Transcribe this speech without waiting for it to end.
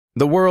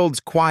The world's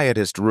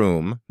quietest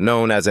room,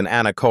 known as an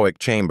anechoic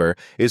chamber,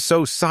 is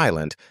so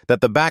silent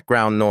that the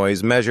background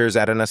noise measures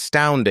at an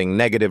astounding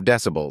negative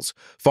decibels,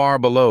 far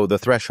below the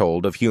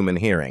threshold of human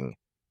hearing.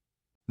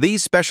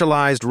 These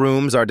specialized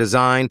rooms are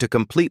designed to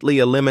completely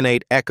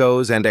eliminate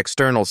echoes and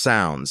external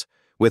sounds,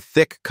 with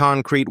thick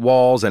concrete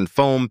walls and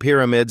foam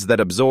pyramids that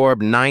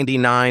absorb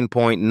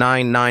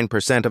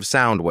 99.99% of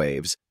sound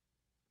waves.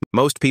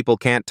 Most people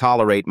can't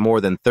tolerate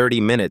more than 30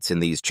 minutes in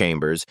these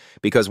chambers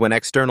because when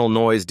external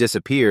noise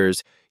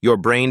disappears, your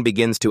brain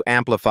begins to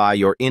amplify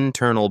your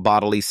internal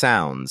bodily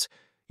sounds.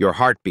 Your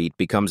heartbeat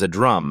becomes a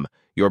drum,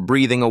 your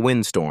breathing a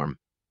windstorm.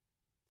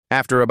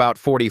 After about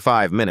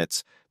 45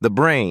 minutes, the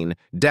brain,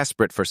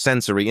 desperate for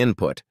sensory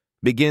input,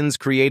 begins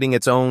creating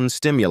its own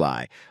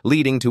stimuli,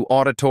 leading to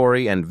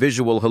auditory and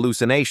visual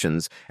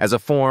hallucinations as a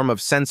form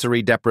of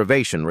sensory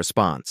deprivation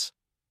response.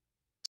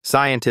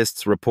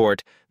 Scientists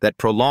report that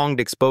prolonged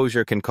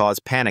exposure can cause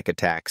panic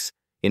attacks,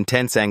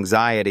 intense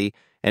anxiety,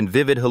 and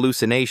vivid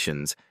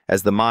hallucinations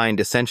as the mind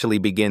essentially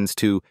begins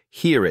to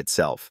hear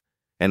itself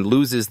and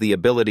loses the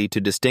ability to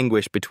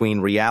distinguish between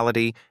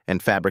reality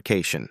and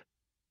fabrication.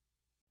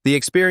 The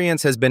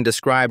experience has been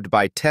described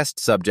by test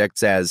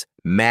subjects as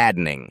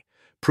maddening,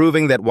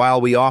 proving that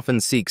while we often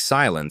seek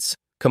silence,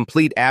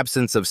 complete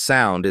absence of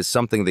sound is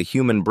something the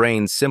human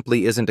brain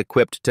simply isn't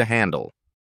equipped to handle.